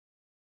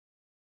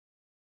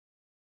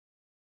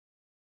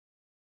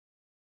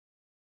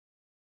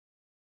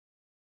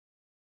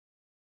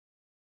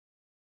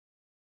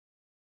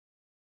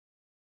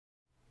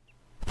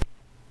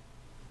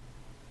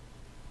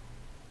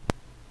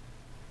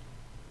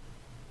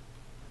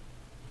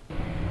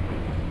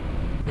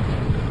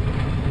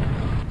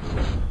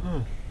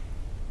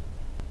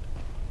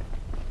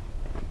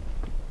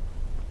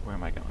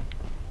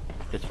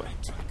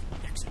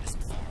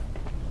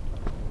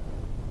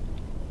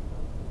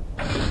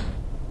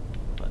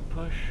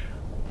push.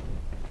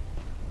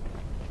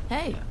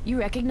 Hey, you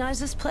recognize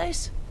this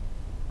place?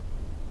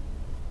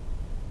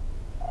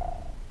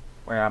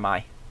 Where am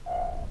I?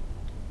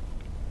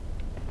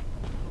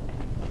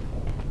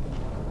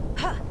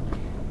 Ha!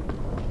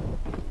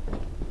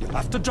 You'll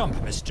have to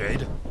jump, Miss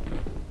Jade.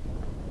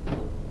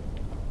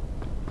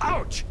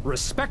 Ouch!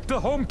 Respect the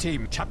home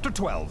team, Chapter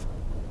 12.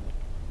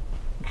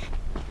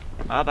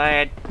 My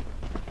bad.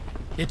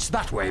 It's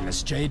that way,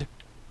 Miss Jade.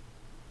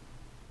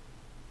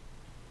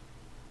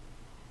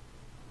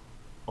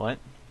 What?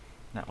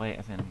 That way,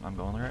 as in I'm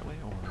going the right way,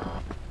 or?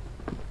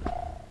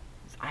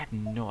 I have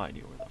no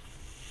idea where the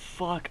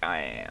fuck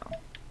I am.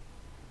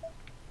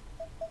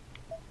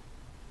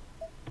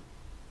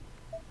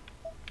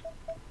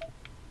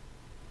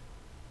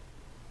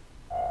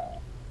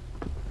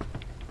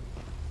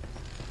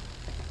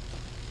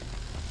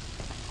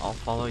 I'll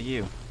follow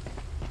you.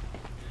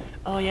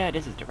 Oh yeah,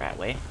 this is the right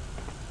way.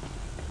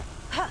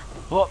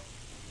 Whoa!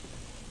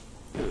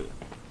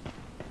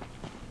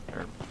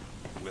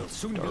 We'll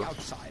soon be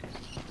outside.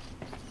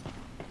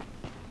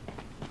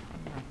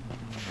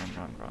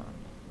 Run.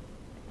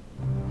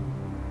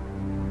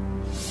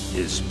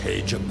 Is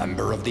Paige a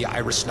member of the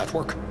Iris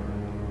Network?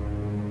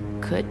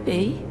 Could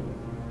be.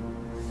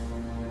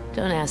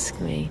 Don't ask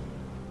me.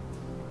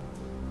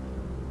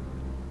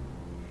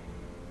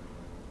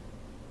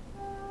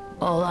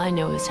 All I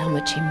know is how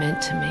much he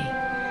meant to me.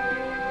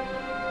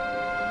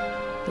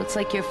 Looks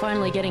like you're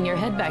finally getting your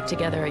head back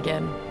together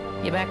again.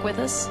 You back with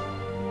us?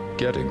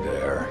 Getting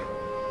there.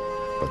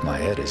 But my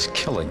head is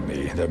killing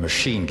me. The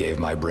machine gave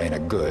my brain a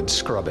good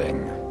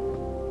scrubbing.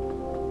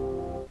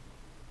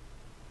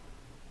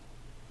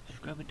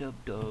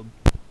 Scrub-a-dub-dub.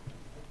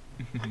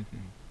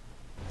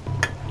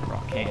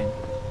 Rock hand.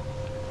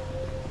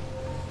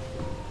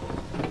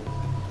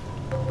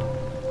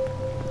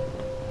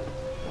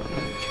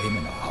 Came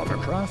in a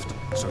hovercraft?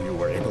 So you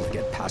were able to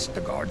get past the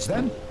guards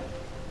then?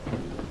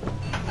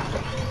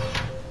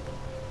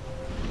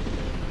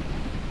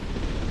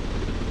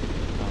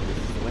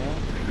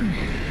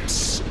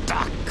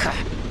 Stuck.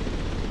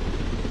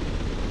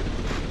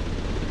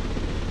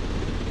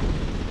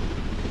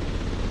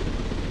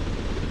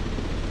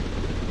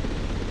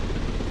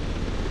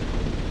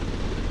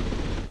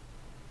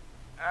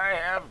 I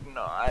have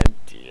no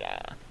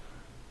idea.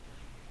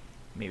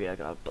 Maybe I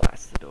gotta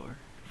blast the door.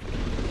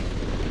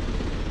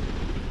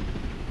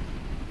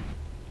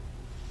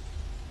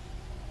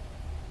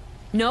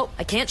 No,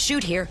 I can't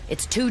shoot here.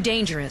 It's too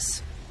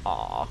dangerous.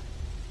 Aw.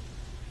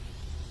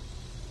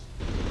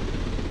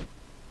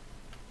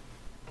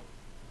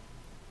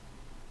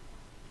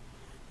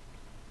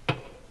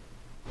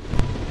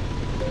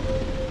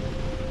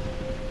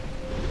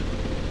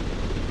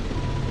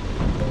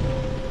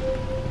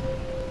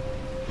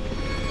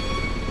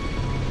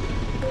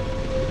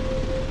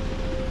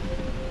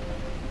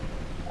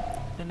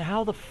 Then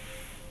how the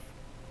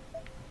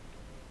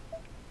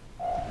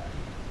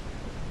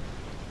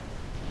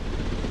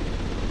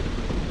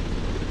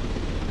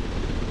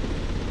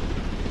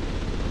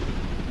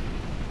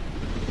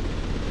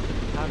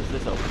How does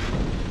this open?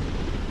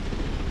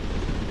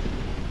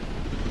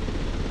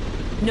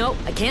 No,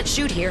 I can't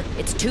shoot here.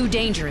 It's too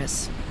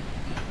dangerous.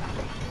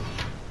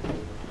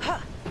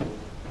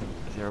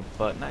 Is there a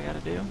button I gotta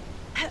do?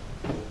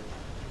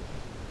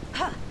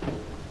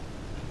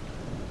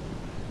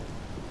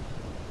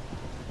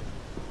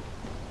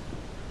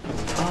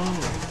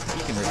 Oh,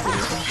 you can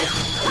recruit.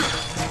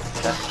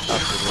 That's up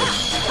to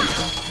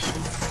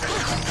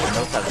the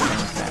notes have the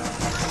same sound.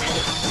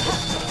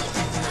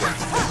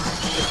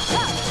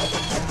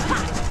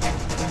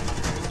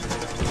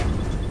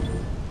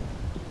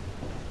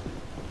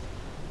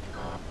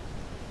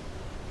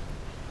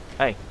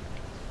 Hey.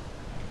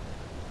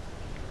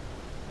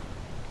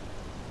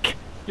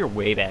 You're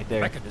way back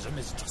there. Mechanism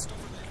is just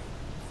over there.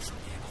 Should be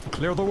able to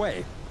clear the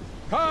way.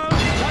 Come,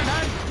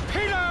 Lieutenant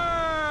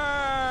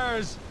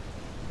Peters!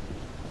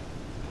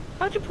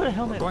 How'd you put a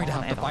helmet We're going to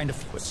on have to and find a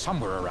off? few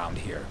somewhere around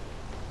here.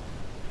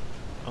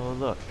 Oh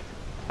look,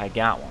 I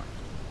got one.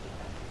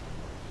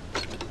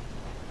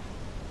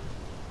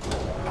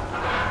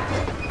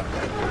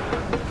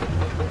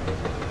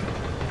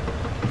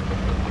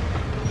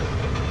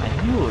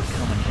 I knew it would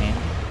come in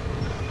handy.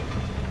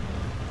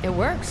 It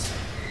works.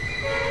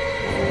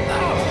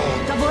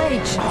 Double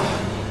H.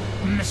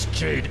 Miss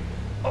Jade,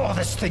 oh,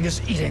 this thing is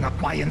eating up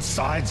my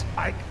insides.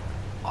 I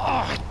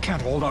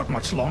can't hold out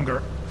much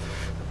longer.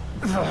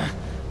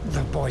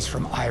 The boys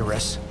from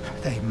Iris,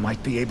 they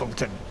might be able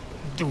to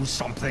do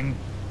something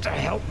to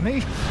help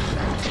me.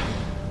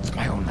 It's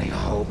my only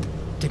hope.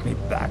 Take me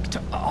back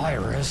to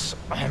Iris.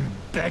 I'm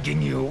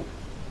begging you.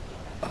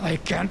 I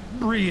can't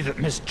breathe,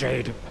 Miss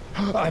Jade.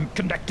 I'm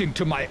connecting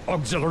to my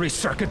auxiliary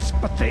circuits,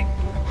 but they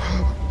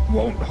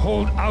won't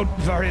hold out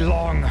very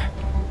long.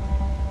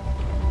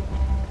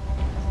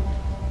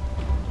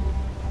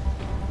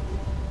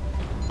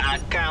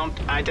 Account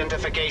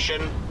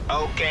identification,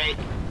 okay.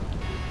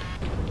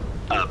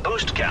 A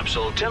boost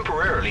capsule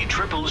temporarily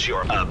triples your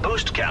maximum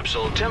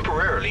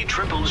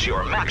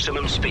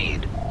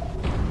speed.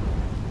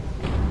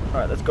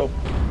 Alright, let's go.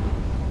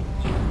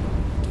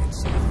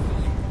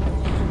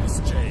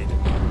 Miss Jade?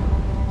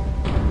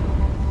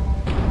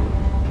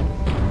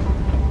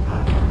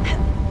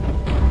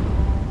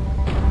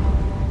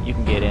 You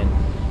can get in.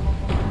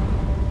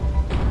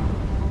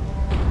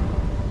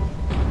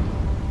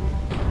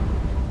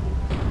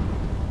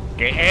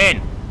 Get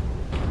in!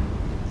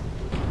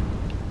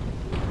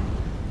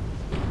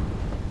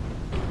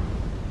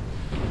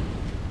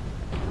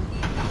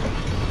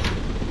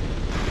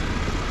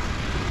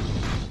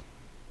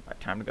 Alright,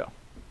 time to go.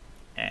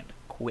 And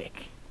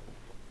quick.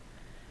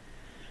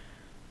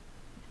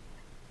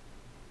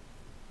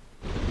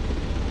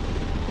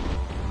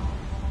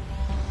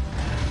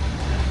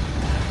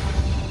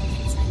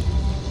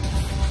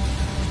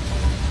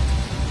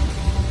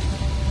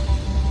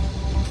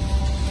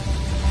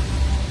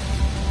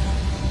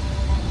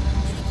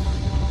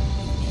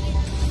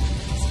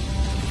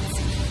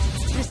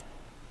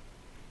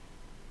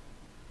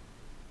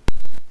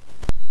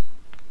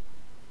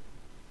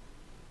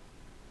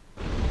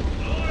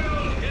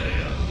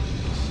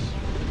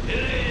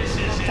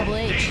 Double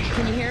H,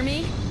 can you hear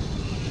me?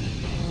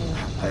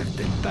 I've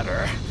been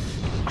better.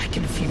 I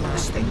can feel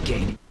this thing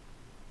gaining.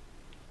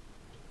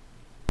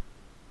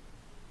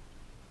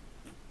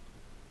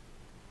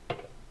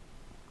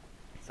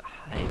 It's a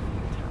hive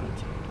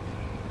mentality.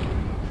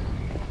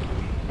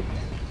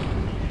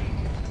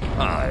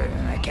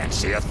 I can't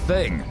see a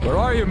thing. Where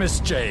are you, Miss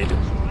Jade?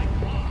 Stuff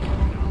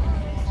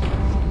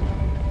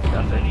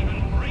it.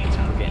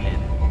 We're getting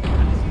in.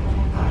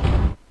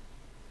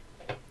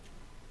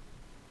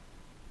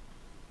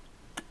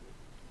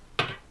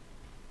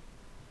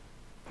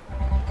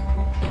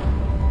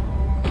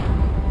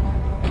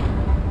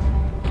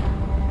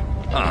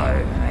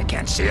 I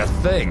can't see a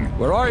thing.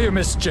 Where are you,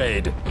 Miss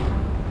Jade?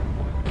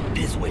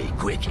 This way,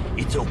 quick.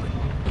 It's open.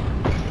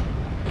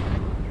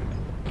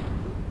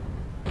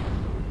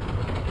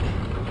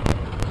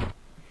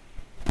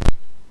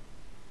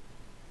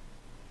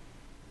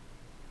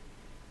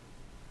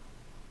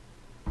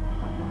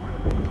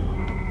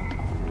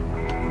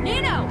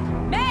 Nino!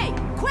 May!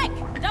 Quick!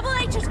 Double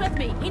H is with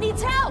me. He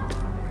needs help!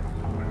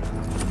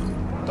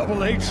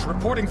 Double H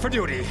reporting for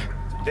duty.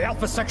 The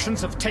Alpha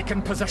sections have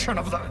taken possession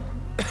of the...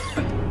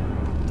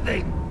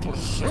 They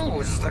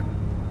pursue the...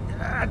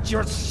 At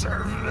your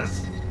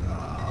service.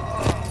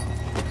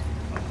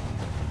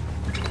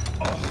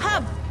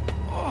 Hub!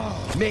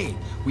 May,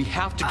 we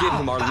have to give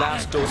him our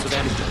last dose of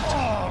antidote.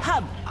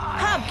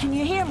 Hub, can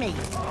you hear me?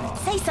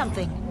 Say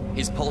something.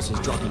 His pulse is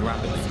dropping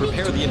rapidly.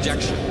 Prepare the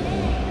injection.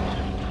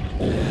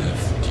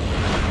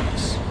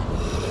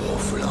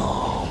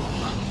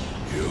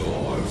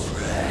 Your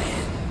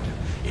friend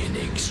in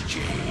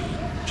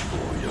exchange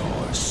for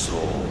your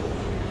soul.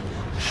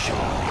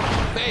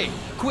 May,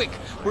 quick!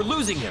 We're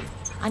losing him!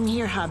 I'm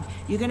here, Hub.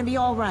 You're gonna be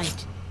all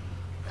right.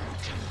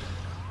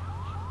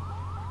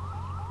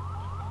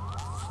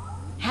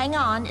 Hang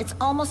on, it's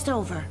almost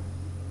over.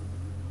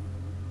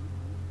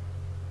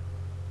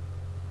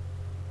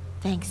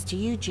 Thanks to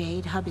you,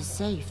 Jade, Hub is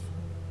safe.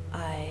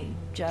 I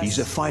just... He's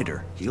a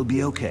fighter. He'll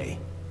be okay.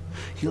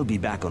 He'll be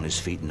back on his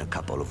feet in a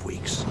couple of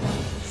weeks.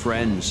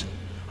 Friends,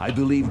 I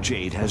believe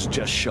Jade has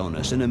just shown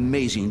us an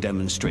amazing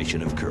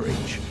demonstration of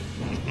courage.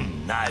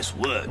 Nice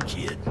work,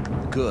 kid.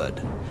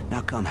 Good.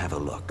 Now come have a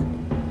look.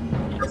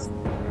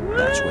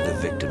 That's where the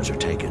victims are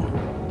taken.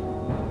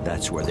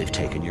 That's where they've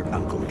taken your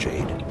uncle,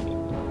 Jade.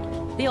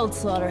 The old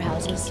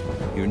slaughterhouses.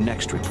 Your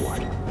next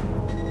report.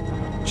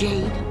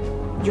 Jade,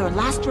 your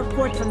last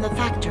report from the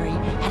factory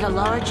had a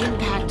large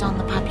impact on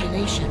the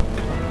population.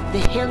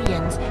 The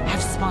Hylians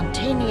have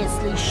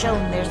spontaneously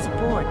shown their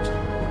support.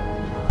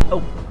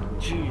 Oh,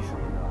 jeez.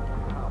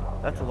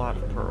 That's a lot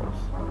of pearls.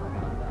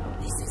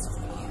 This is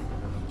for you.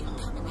 It'll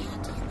come in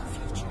handy in the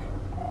future.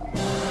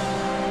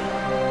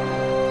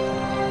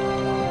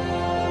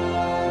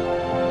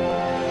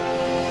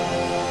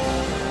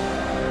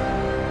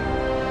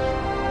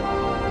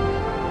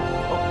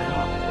 Oh,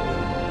 God.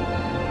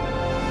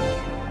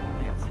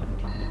 I got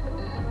 17.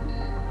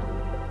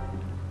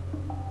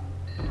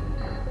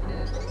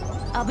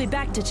 I'll be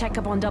back to check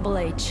up on Double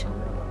H.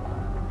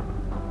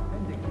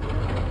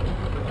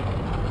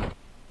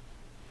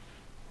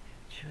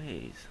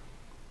 Jeez.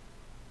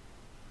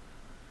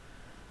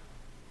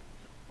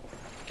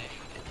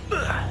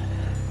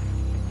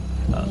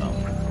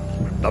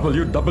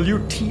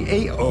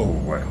 WWTAO.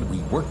 We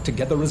work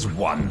together as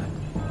one.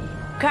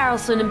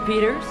 Carlson and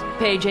Peters,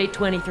 page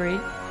 823.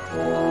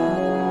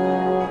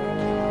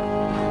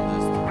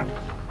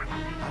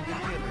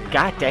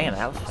 God damn,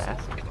 that was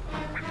fast.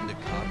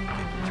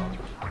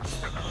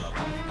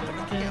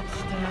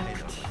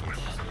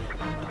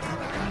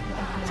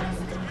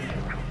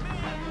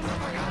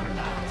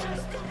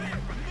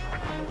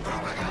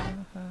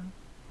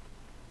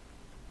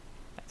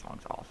 That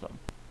song's awesome.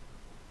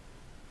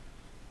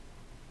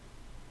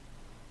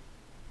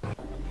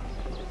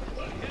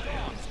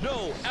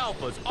 No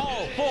alphas,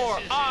 all for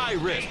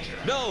Iris!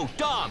 No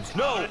doms,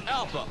 no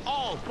alpha,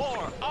 all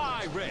for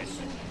Iris!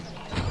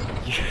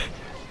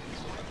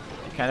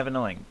 You're kind of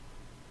annoying.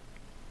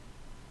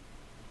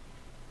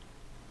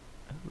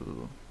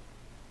 Ooh.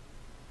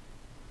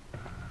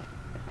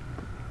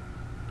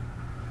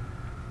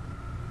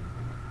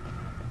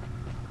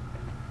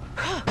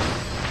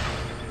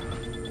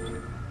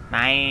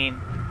 Mine.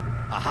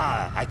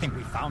 Aha, I think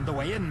we found the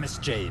way in, Miss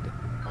Jade.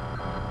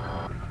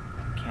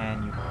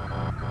 Can you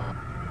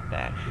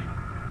bash it?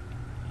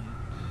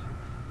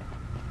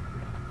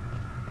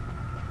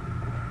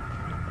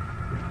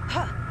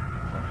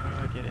 Or how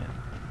do I get in?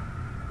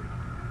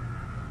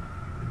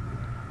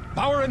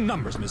 Power in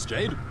numbers, Miss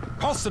Jade.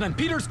 Paulson and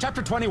Peters,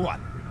 chapter 21.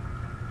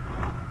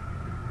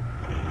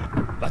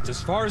 That's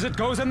as far as it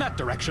goes in that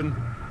direction.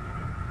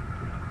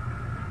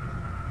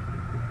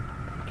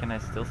 Can I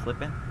still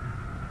slip in?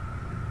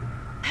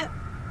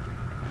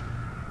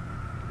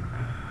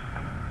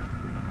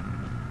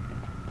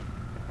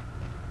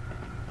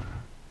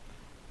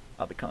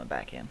 I'll be coming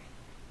back in.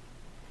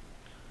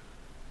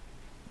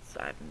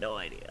 So I have no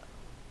idea.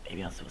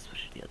 Maybe I'm supposed to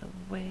push it the other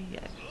way.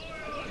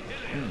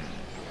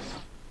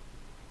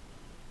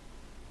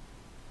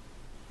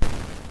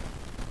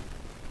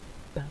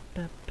 Ba,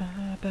 ba,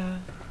 ba, ba.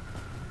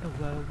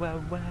 Wow,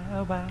 wow,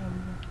 wow, wow.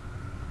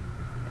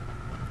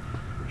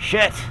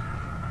 Shit!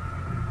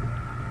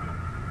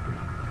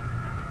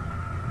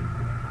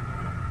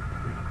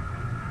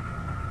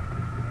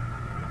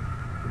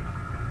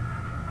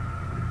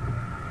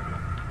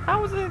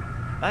 How was it?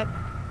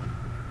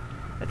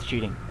 That's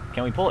cheating.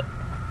 Can we pull it?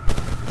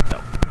 No.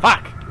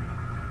 Fuck!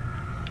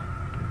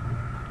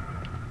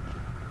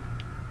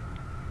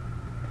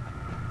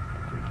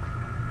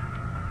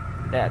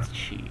 That's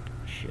cheap.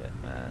 Shit,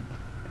 man.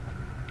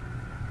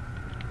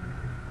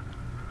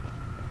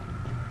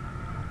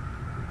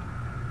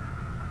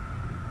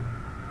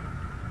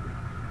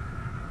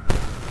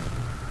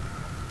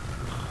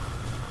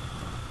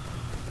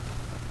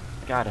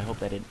 God, I hope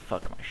that didn't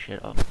fuck my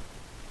shit up.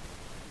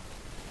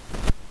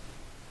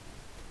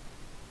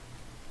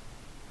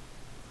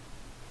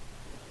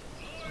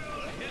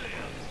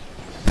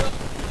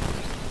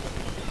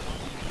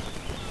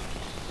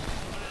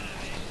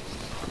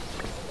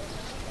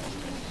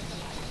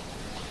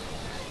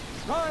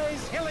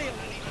 Rise, Hillian!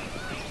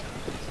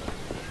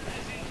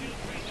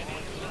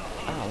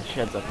 Oh, the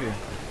shed's up here.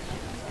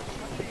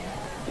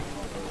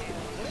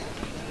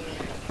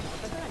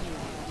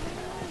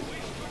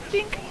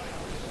 Dink!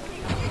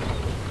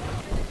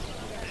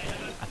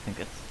 I think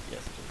it's...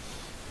 yes, it is.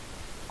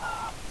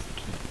 Ah, what's the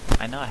key?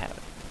 I know I have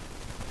it.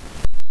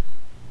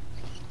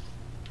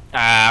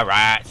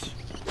 Alright!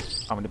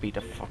 I'm gonna beat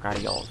the fuck out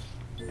of y'all.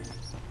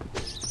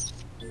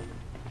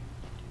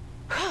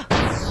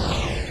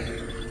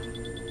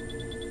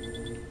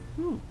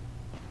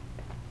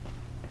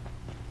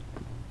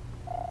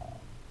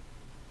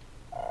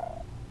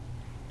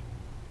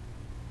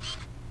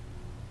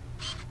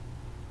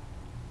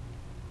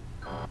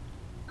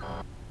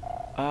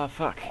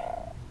 Fuck.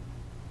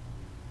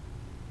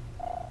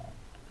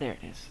 There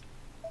it is.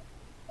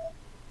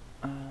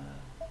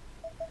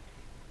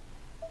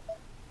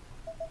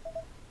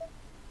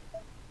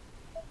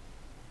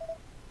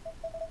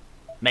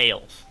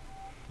 Males.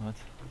 What?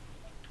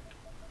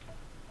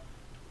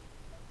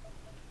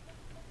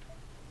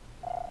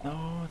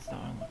 No, it's not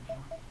what I'm looking for.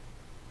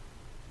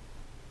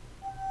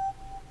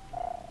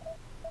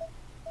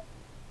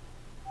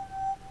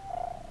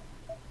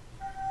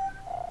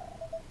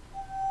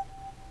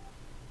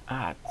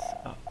 Ah, it's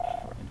up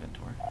for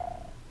inventory.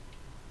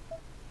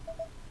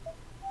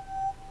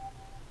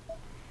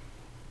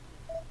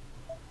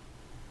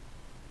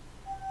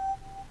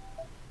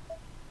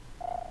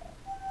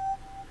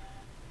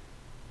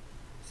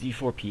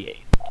 Z4PA.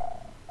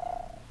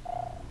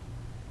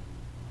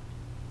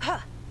 Huh.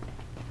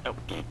 Oh.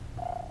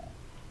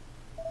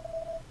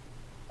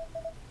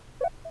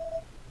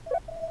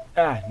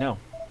 Ah, no.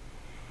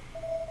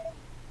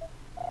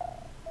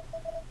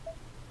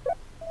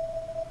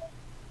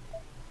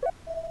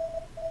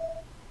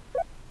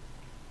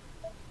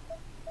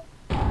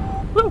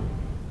 Woo!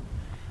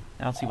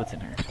 Now let's see what's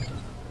in here.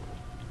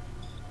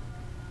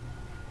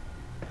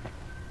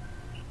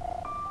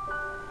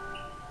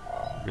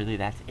 Really,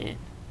 that's it?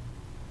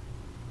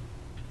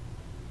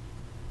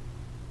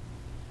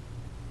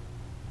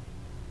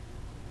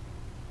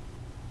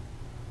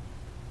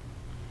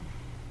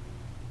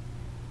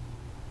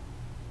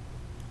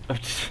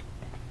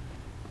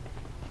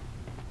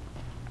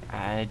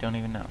 I don't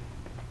even know.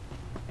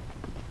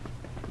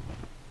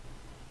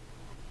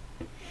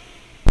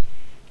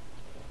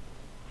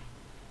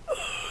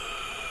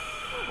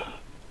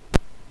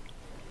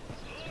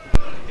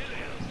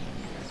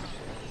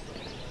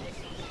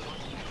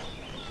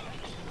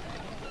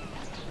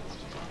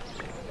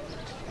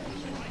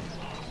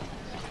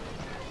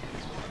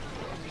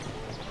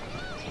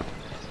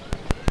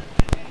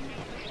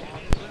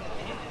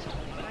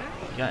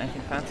 You got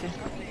anything fancy?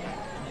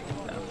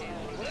 No.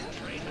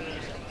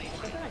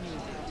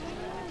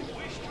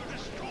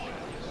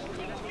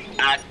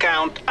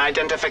 Account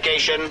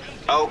identification.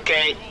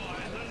 Okay.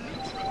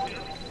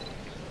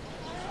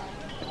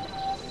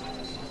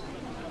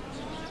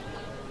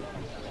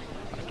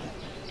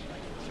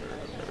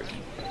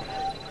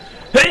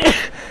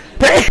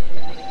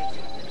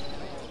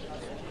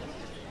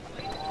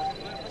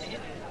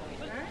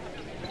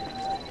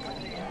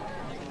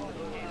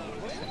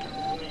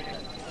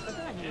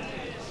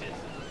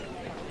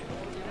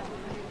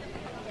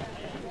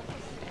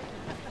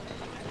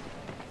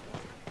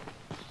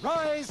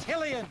 Always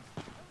Hillian!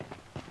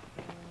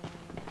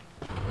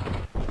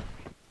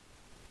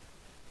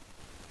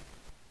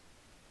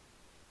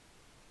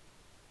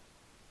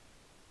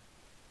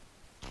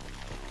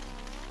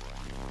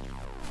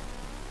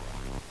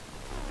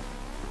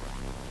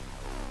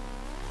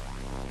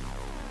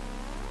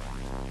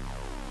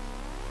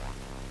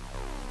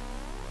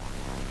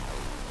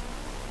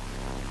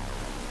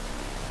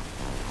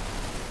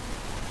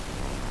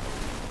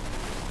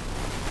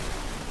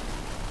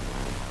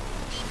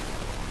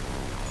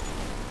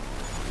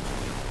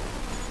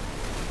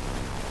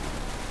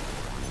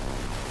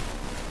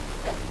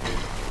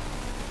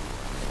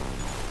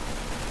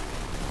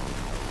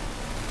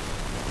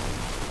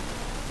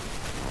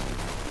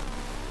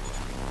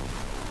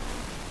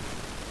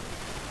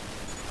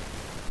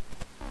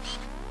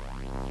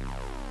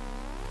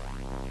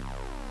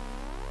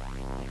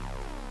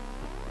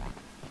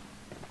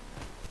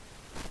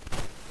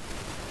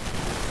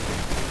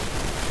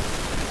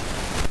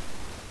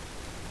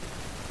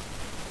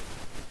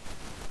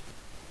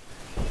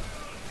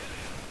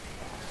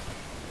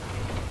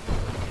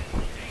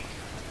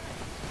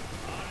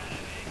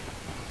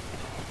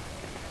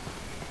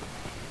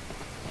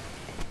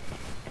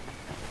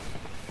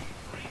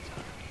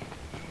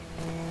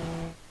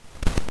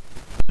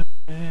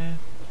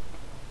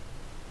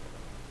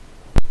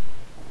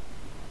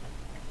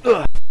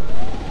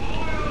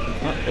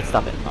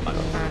 Stop it. Oh my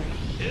god.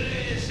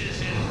 This is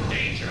in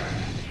danger.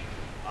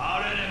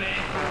 Our enemy,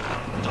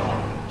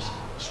 Doms,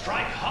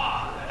 strike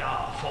hard at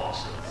our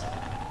forces.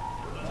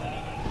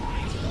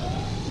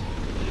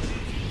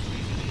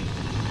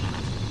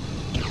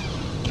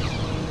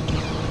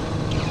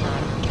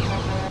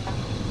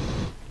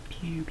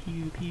 Pew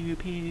pew pew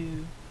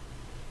pew.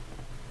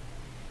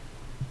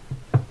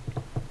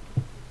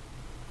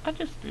 I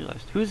just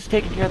realized, who's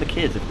taking care of the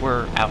kids if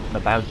we're out and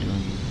about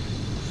doing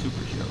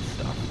superhero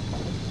stuff?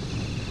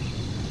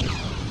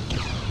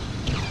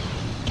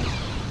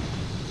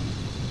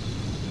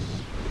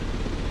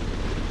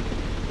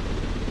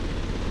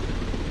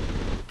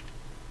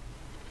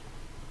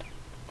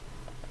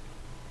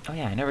 Oh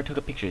yeah, I never took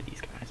a picture of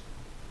these guys.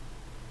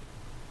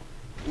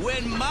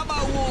 When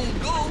Mama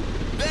won't go,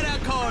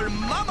 better call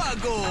Mama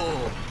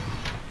go.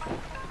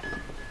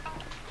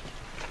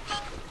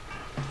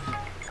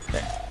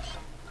 There.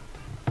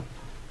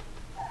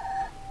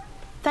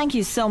 Thank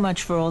you so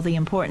much for all the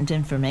important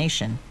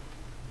information.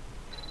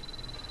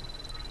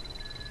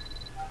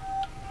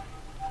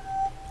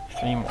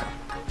 3 more.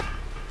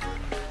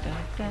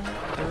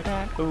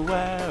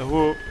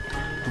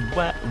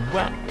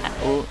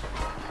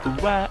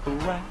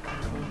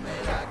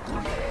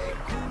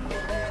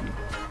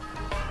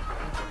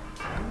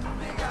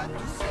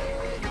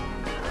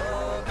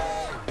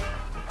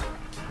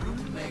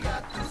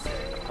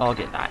 I'll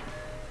get that.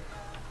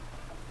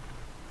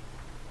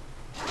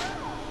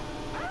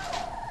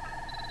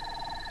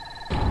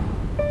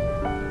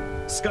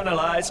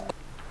 Scandalize.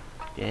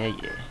 Yeah,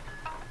 yeah.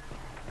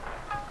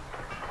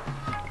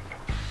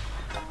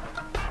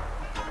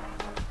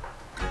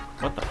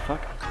 What the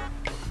fuck?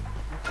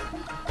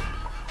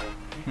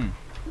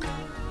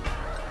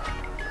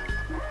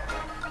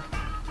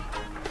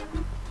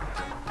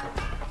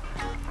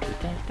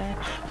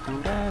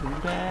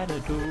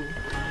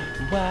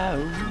 Wow.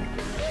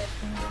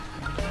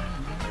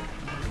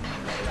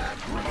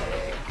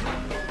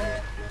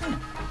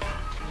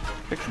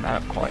 Fixing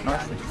that up quite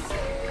nicely.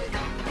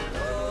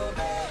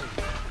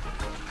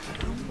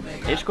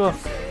 It's cool.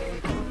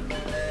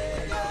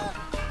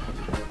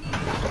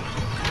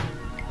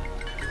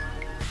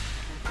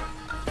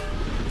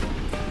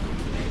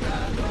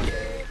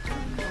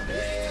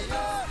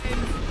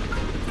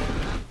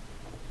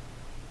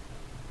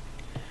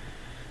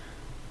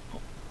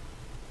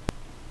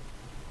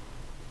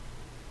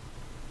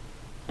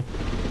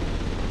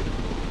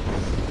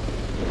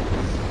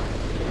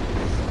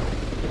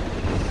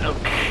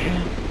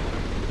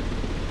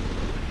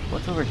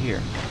 What's over here?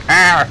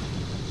 Ah!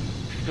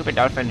 Stupid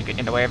dolphin getting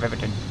in the way of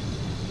everything.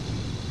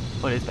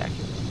 What is back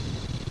here?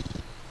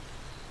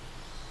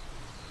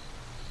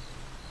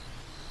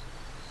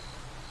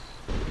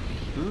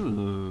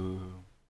 Ooh.